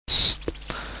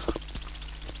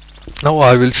Now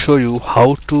I will show you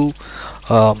how to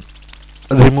um,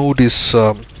 remove this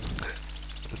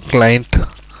client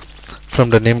from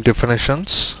the NIM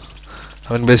definitions.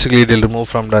 I mean, basically it will remove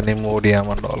from the NIM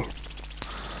ODM and all.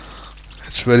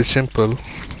 It's very simple.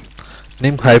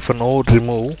 NIM-O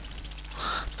remove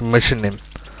the machine name,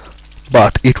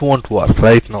 but it won't work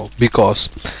right now because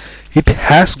it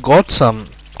has got some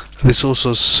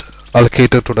resources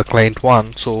allocated to the client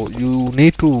 1, so you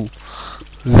need to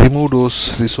remove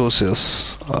those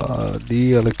resources.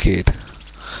 Deallocate.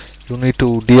 You need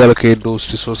to deallocate those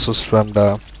resources from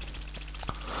the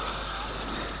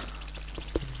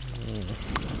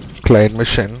client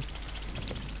machine.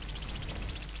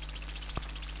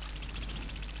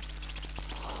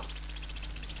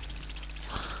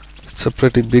 It's a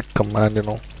pretty big command, a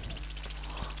lot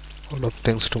of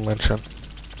things to mention.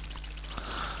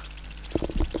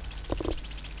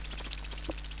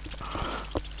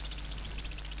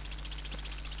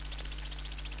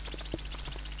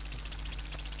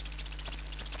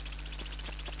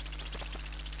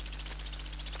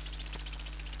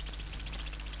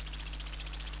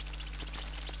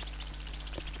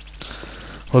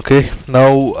 Okay,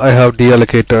 now I have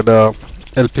deallocated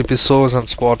LPP source and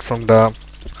spot from the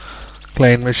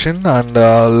client machine, and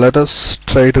let us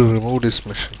try to remove this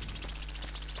machine.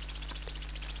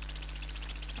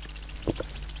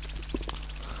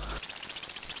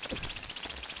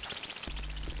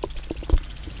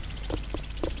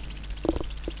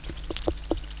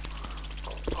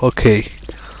 Okay,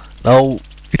 now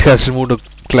it has removed the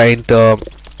client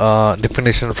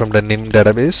definition from the NIM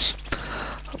database,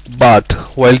 but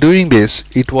while doing this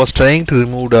it was trying to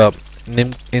remove the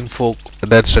NIM info,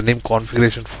 that's the NIM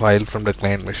configuration file, from the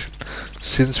client machine.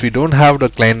 Since we don't have the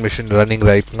client machine running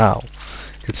right now,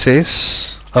 it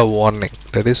says a warning,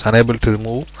 that is unable to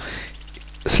remove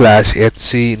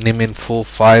 /hc NIM info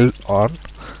file on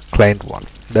client 1.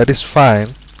 That is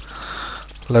fine.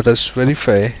 Let us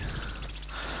verify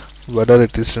whether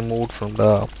it is removed from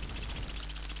the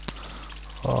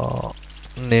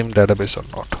NIM database or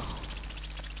not.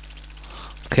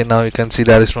 Okay, now you can see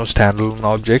there is no standalone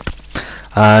object,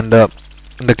 and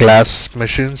in the class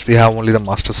machines we have only the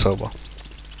master server.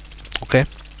 Okay,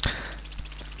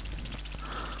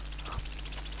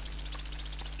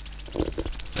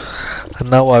 and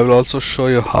now I will also show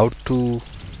you how to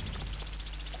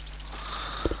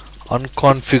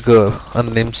unconfigure a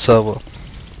NIM server.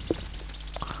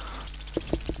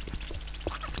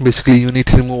 Basically you need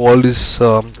to remove all these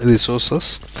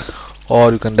resources,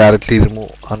 or you can directly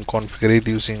unconfigure it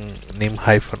using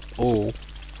NIM-O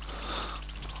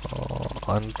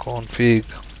unconfig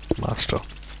master.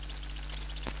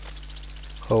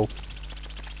 Oh,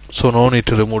 so no need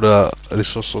to remove the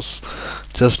resources,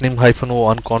 just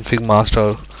NIM-O unconfig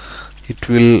master. It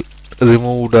will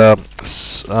remove the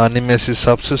NIM-SE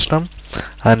subsystem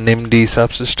and NIM-D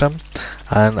subsystem,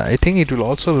 and I think it will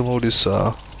also remove this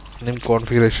NIM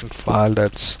configuration file,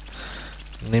 that's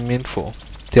NIM info.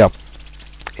 Yeah,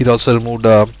 it also removed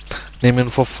the NIM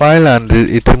info file, and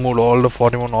it removed all the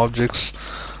 41 objects.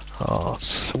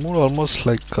 It's removed almost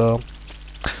like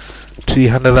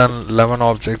 311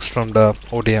 objects from the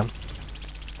ODM.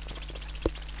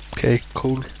 Okay,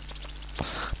 cool.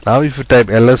 Now if you type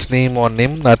ls_nim or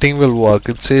nim, nothing will work.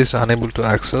 It says unable to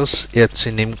access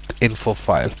hc NIM info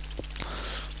file.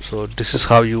 So this is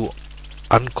how you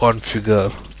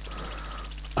unconfigure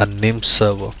a NIM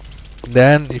server.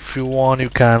 Then if you want, you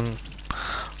can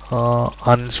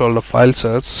uninstall the file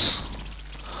sets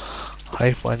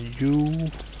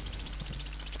 -u.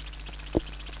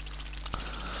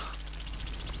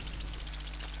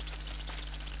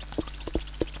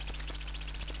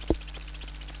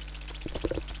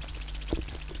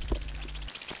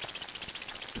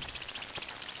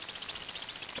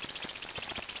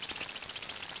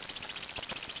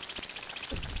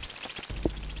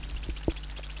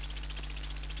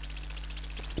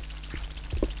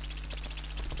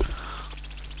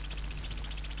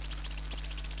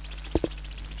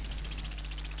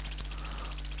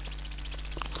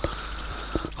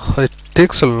 It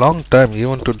takes a long time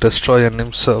even to destroy a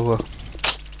NIM server.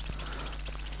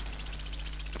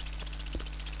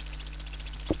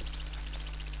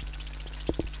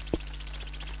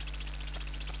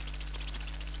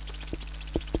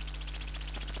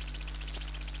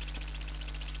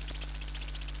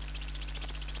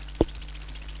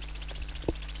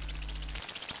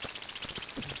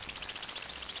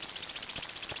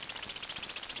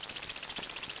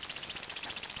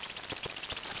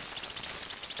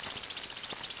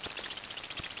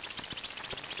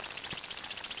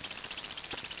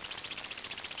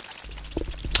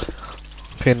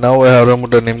 Okay, now I have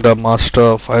removed the name the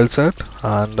master file set,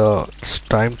 and it's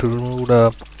time to remove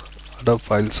the other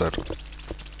file set.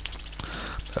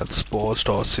 That's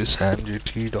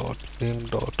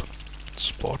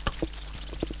post.sysmgt.nim.spot.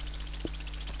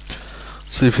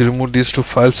 So if you remove these two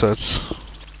file sets,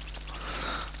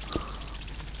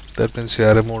 that means you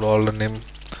have removed all the name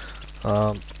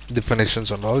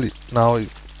definitions and all. Now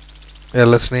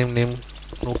ls name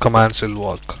no commands will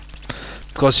work,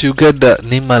 because you get the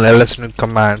nim and ls name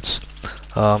commands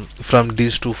from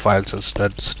these two files sets,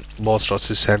 that's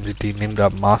boss.sysmgt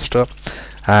nim.master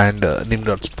and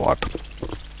nim.spot.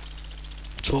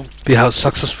 So we have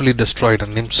successfully destroyed a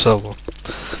nim server.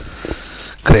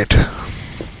 Great.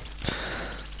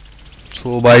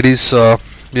 So by this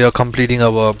we are completing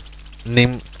our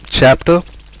NIM chapter.